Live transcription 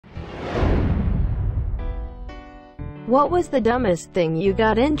What was the dumbest thing you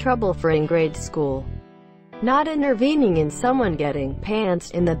got in trouble for in grade school? Not intervening in someone getting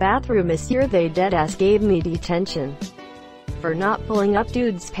pants in the bathroom this year. They deadass gave me detention for not pulling up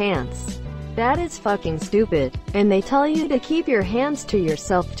dude's pants. That is fucking stupid. And they tell you to keep your hands to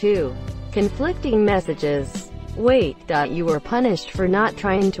yourself too. Conflicting messages. Wait, you were punished for not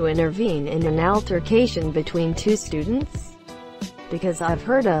trying to intervene in an altercation between two students? Because I've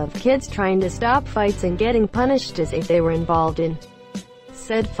heard of kids trying to stop fights and getting punished as if they were involved in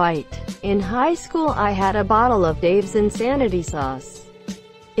said fight. In high school I had a bottle of Dave's Insanity sauce.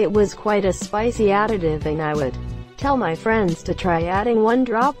 It was quite a spicy additive and I would tell my friends to try adding 1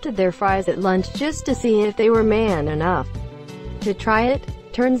 drop to their fries at lunch just to see if they were man enough to try it.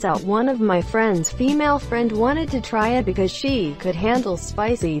 Turns out one of my friend's female friend wanted to try it because she could handle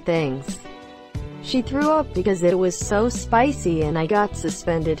spicy things. She threw up because it was so spicy and I got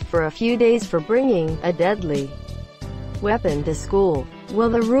suspended for a few days for bringing a deadly weapon to school.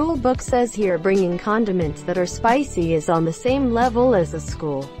 Well, the rule book says here bringing condiments that are spicy is on the same level as a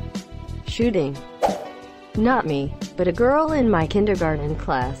school shooting. Not me, but a girl in my kindergarten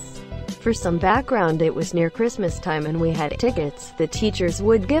class. For some background, it was near Christmas time and we had tickets the teachers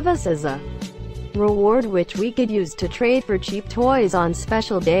would give us as a reward which we could use to trade for cheap toys on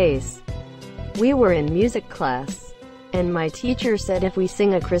special days. We were in music class, and my teacher said if we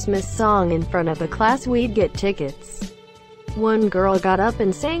sing a Christmas song in front of the class we'd get tickets. One girl got up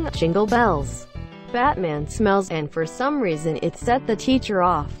and sang Jingle Bells, Batman Smells, and for some reason it set the teacher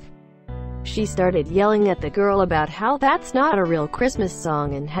off. She started yelling at the girl about how that's not a real Christmas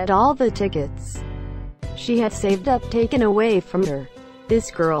song and had all the tickets she had saved up taken away from her.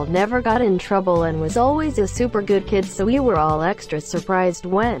 This girl never got in trouble and was always a super good kid, so we were all extra surprised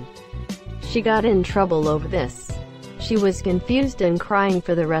when she got in trouble over this. She was confused and crying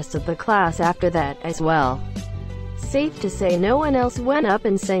for the rest of the class after that as well. Safe to say no one else went up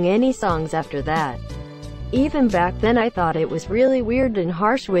and sang any songs after that. Even back then I thought it was really weird and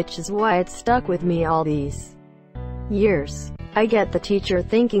harsh, which is why it stuck with me all these years. I get the teacher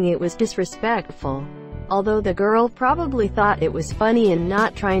thinking it was disrespectful, although the girl probably thought it was funny and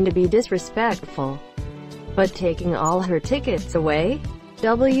not trying to be disrespectful. But taking all her tickets away?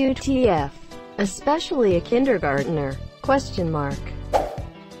 WTF. Especially a kindergartner? Question mark.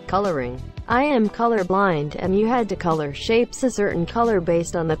 Coloring. I am colorblind and you had to color shapes a certain color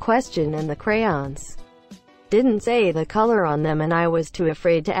based on the question and the crayons didn't say the color on them and I was too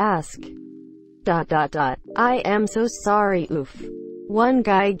afraid to ask. I am so sorry, oof. One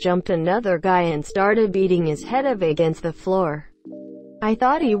guy jumped another guy and started beating his head against the floor. I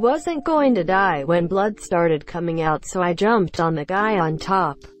thought he wasn't going to die when blood started coming out, so I jumped on the guy on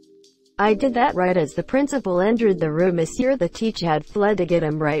top. I did that right as the principal entered the room. This year the teacher had fled to get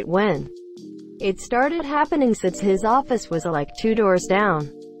him right when it started happening, since his office was like 2 doors down.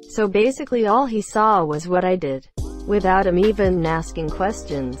 So basically all he saw was what I did, without him even asking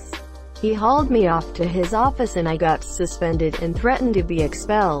questions. He hauled me off to his office and I got suspended and threatened to be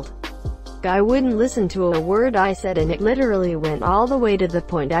expelled. Guy wouldn't listen to a word I said, and it literally went all the way to the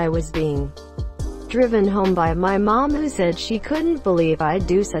point I was being driven home by my mom, who said she couldn't believe I'd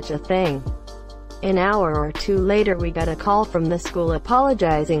do such a thing. An hour or 2 later we got a call from the school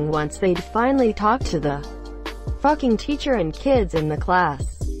apologizing once they'd finally talked to the fucking teacher and kids in the class.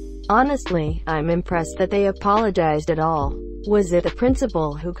 Honestly, I'm impressed that they apologized at all. Was it the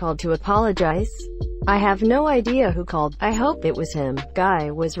principal who called to apologize? I have no idea who called. I hope it was him.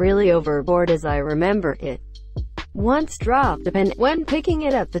 Guy was really overboard as I remember it. Once dropped a pen. When picking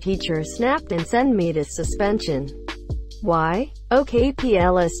it up the teacher snapped and sent me to suspension. Why? Okay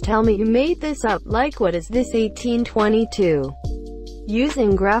PLS, tell me you made this up. Like, what is this, 1822?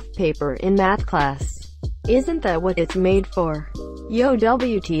 Using graph paper in math class. Isn't that what it's made for? Yo,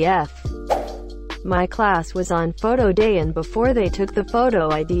 WTF. My class was on photo day, and before they took the photo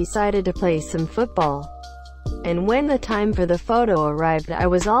I decided to play some football. And when the time for the photo arrived I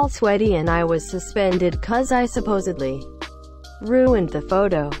was all sweaty and I was suspended cause I supposedly ruined the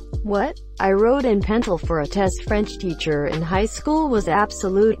photo. What? I wrote in pencil for a test. French teacher in high school was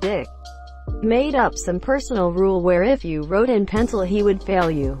absolute dick. Made up some personal rule where if you wrote in pencil he would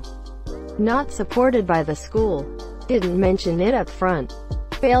fail you. Not supported by the school. Didn't mention it up front.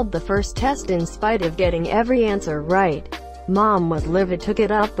 Failed the first test in spite of getting every answer right. Mom was livid, took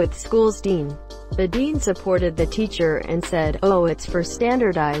it up with school's dean. The dean supported the teacher and said, "Oh, it's for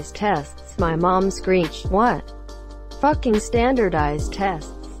standardized tests." My mom screeched, "What? Fucking standardized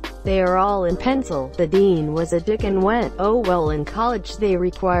tests? They are all in pencil." The dean was a dick and went, "Oh well, in college they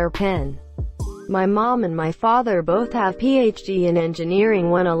require pen." My mom and my father both have PhD in engineering,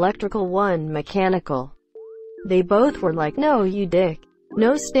 one electrical, one mechanical. They both were like, "No, you dick.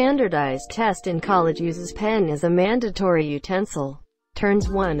 No standardized test in college uses pen as a mandatory utensil. Turns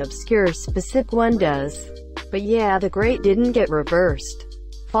one obscure specific one does." But yeah, the grade didn't get reversed.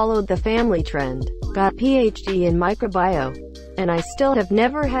 Followed the family trend. Got PhD in microbiome. And I still have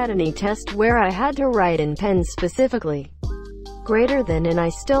never had any test where I had to write in pen specifically. Greater than, and I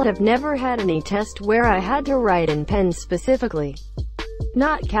still have never had any test where I had to write in pen specifically.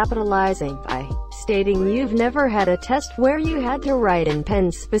 Not capitalizing by stating you've never had a test where you had to write in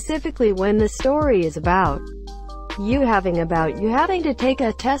pen specifically when the story is about you having to take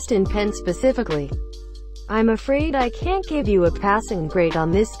a test in pen specifically. I'm afraid I can't give you a passing grade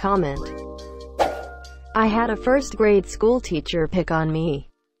on this comment. I had a first grade school teacher pick on me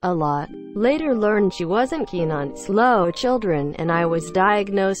a lot. Later learned she wasn't keen on slow children, and I was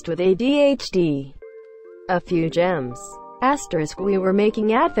diagnosed with ADHD. A few gems. Asterisk, we were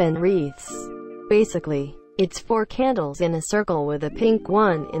making Advent wreaths. Basically, it's 4 candles in a circle with a pink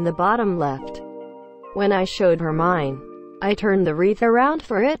one in the bottom left. When I showed her mine, I turned the wreath around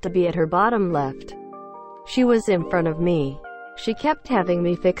for it to be at her bottom left. She was in front of me. She kept having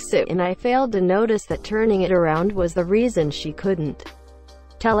me fix it, and I failed to notice that turning it around was the reason she couldn't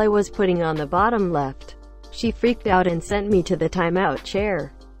tell I was putting on the bottom left. She freaked out and sent me to the timeout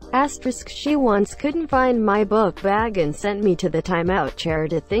chair. Asterisk, she once couldn't find my book bag and sent me to the timeout chair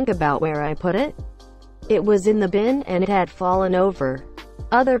to think about where I put it. It was in the bin, and it had fallen over.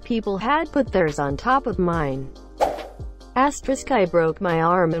 Other people had put theirs on top of mine. Asterisk, I broke my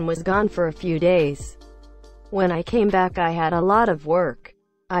arm and was gone for a few days. When I came back, I had a lot of work.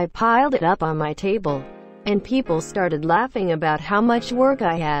 I piled it up on my table, and people started laughing about how much work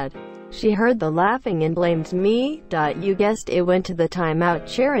I had. She heard the laughing and blamed me. You guessed it, went to the timeout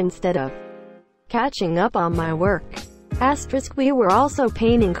chair instead of catching up on my work. Asterisk, we were also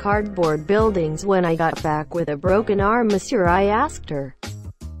painting cardboard buildings when I got back with a broken arm. Monsieur, I asked her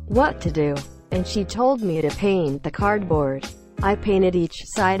what to do, and she told me to paint the cardboard. I painted each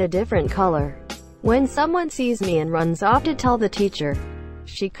side a different color. When someone sees me and runs off to tell the teacher,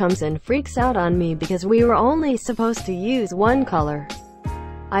 she comes and freaks out on me because we were only supposed to use one color.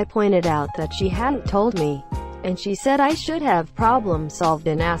 I pointed out that she hadn't told me, and she said I should have problem solved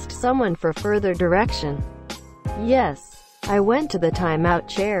and asked someone for further direction. Yes, I went to the timeout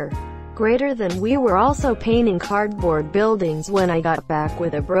chair. Greater than, we were also painting cardboard buildings when I got back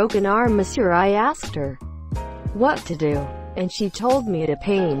with a broken arm. Monsieur, I asked her what to do, and she told me to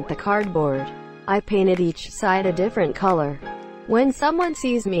paint the cardboard. I painted each side a different color. When someone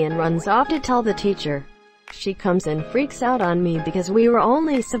sees me and runs off to tell the teacher, she comes and freaks out on me because we were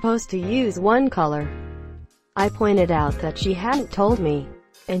only supposed to use one color. I pointed out that she hadn't told me,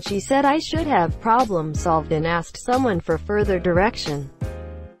 and she said I should have problem solved and asked someone for further direction.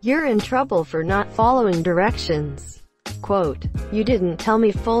 You're in trouble for not following directions. Quote, you didn't tell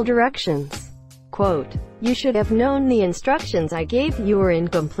me full directions. Quote, you should have known the instructions I gave you were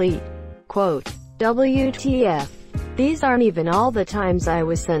incomplete. Quote, WTF. These aren't even all the times I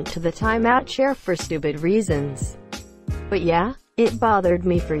was sent to the timeout chair for stupid reasons. But yeah, it bothered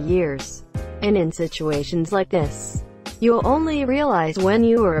me for years. And in situations like this, you'll only realize when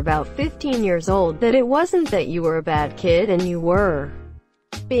you were about 15 years old that it wasn't that you were a bad kid and you were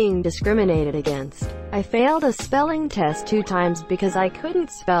being discriminated against. I failed a spelling test 2 times because I couldn't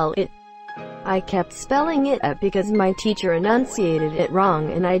spell it. I kept spelling it because my teacher enunciated it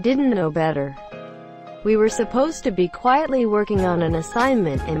wrong and I didn't know better. We were supposed to be quietly working on an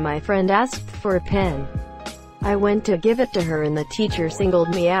assignment and my friend asked for a pen. I went to give it to her and the teacher singled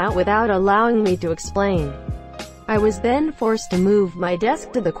me out without allowing me to explain. I was then forced to move my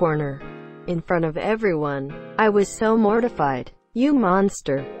desk to the corner, in front of everyone. I was so mortified. You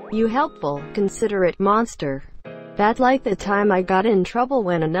monster. You helpful, considerate monster. That's like the time I got in trouble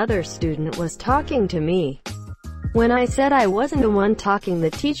when another student was talking to me. When I said I wasn't the one talking,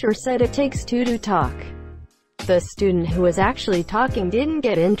 the teacher said it takes 2 to talk. The student who was actually talking didn't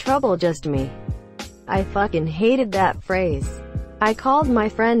get in trouble, just me. I fucking hated that phrase. I called my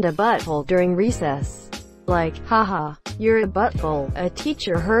friend a butthole during recess. Like, haha, you're a butthole. A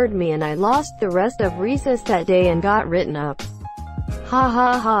teacher heard me and I lost the rest of recess that day and got written up. Ha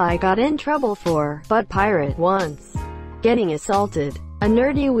ha ha, I got in trouble for butt pirate once. Getting assaulted. A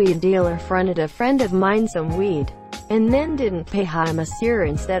nerdy weed dealer fronted a friend of mine some weed, and then didn't pay high monsieur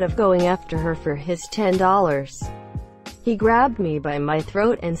instead of going after her for his $10. He grabbed me by my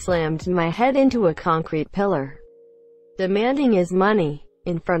throat and slammed my head into a concrete pillar, demanding his money,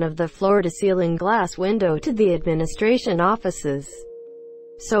 in front of the floor-to-ceiling glass window to the administration offices.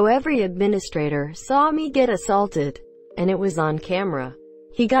 So every administrator saw me get assaulted, and it was on camera.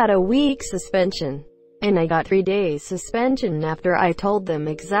 He got a week suspension. and I got 3 days suspension after I told them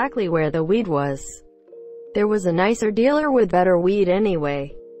exactly where the weed was. There was a nicer dealer with better weed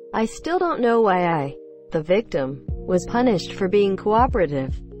anyway. I still don't know why the victim, was punished for being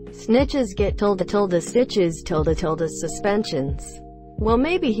cooperative. Snitches get stitches suspensions. Well,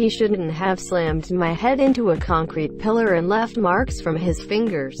 maybe he shouldn't have slammed my head into a concrete pillar and left marks from his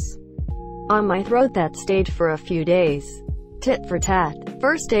fingers on my throat that stayed for a few days. Tit for tat.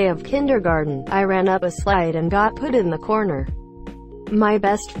 First day of kindergarten, I ran up a slide and got put in the corner. My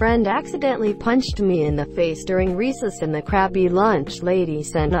best friend accidentally punched me in the face during recess, and the crappy lunch lady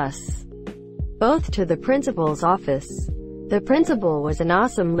sent us both to the principal's office. The principal was an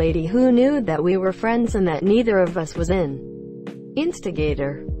awesome lady who knew that we were friends and that neither of us was an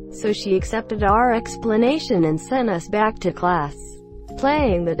instigator. So she accepted our explanation and sent us back to class.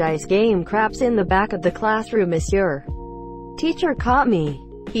 Playing the dice game craps in the back of the classroom, monsieur. Teacher caught me.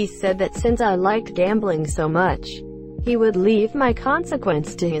 He said that since I liked gambling so much, he would leave my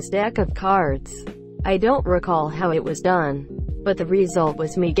consequence to his deck of cards. I don't recall how it was done, but the result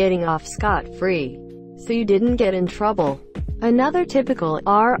was me getting off scot-free. So you didn't get in trouble. Another typical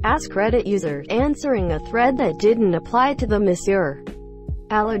AskReddit user, answering a thread that didn't apply to the monsieur.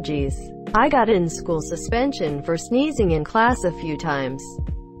 Allergies. I got in-school suspension for sneezing in class a few times.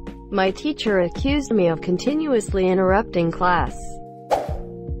 My teacher accused me of continuously interrupting class.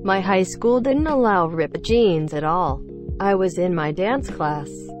 My high school didn't allow ripped jeans at all. I was in my dance class.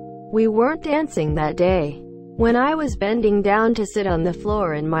 We weren't dancing that day. When I was bending down to sit on the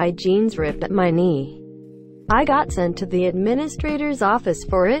floor and my jeans ripped at my knee, I got sent to the administrator's office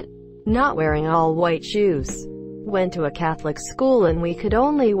for it. Not wearing all white shoes. Went to a Catholic school and we could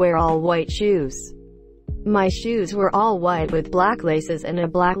only wear all white shoes. My shoes were all white with black laces and a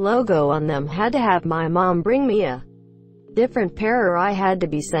black logo on them. Had to have my mom bring me a different pair or I had to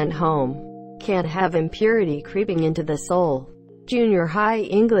be sent home. Can't have impurity creeping into the soul. Junior high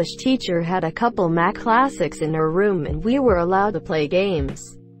English teacher had a couple Mac classics in her room and we were allowed to play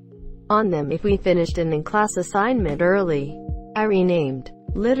games on them if we finished an in-class assignment early. I renamed,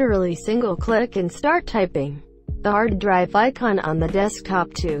 literally single click and start typing, the hard drive icon on the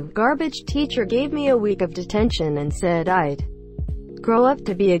desktop to garbage. Teacher gave me a week of detention and said I'd grow up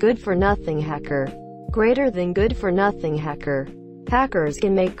to be a good-for-nothing hacker. Greater than good-for-nothing hacker. Hackers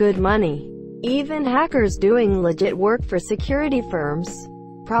can make good money. Even hackers doing legit work for security firms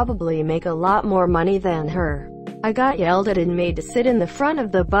probably make a lot more money than her. I got yelled at and made to sit in the front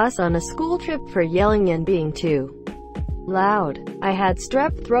of the bus on a school trip for yelling and being too loud. I had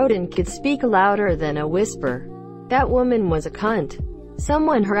strep throat and could speak louder than a whisper. That woman was a cunt.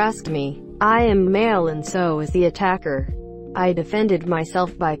 Someone harassed me. I am male and so is the attacker. I defended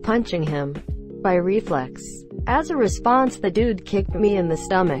myself by punching him. By reflex. As a response, the dude kicked me in the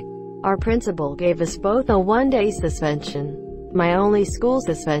stomach. Our principal gave us both a 1-day suspension. My only school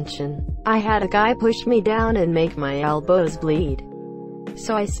suspension. I had a guy push me down and make my elbows bleed.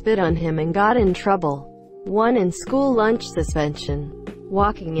 So I spit on him and got in trouble. 1 in school lunch suspension.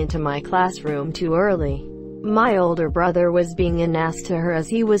 Walking into my classroom too early. My older brother was being an ass to her as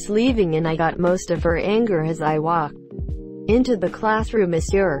he was leaving and I got most of her anger as I walked into the classroom.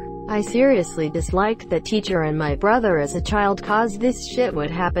 Monsieur, I seriously disliked the teacher and my brother as a child cause this shit would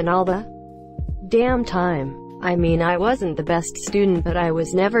happen all the damn time. I mean, I wasn't the best student, but I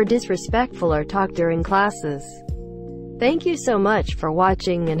was never disrespectful or talked during classes. Thank you so much for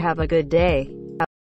watching and have a good day.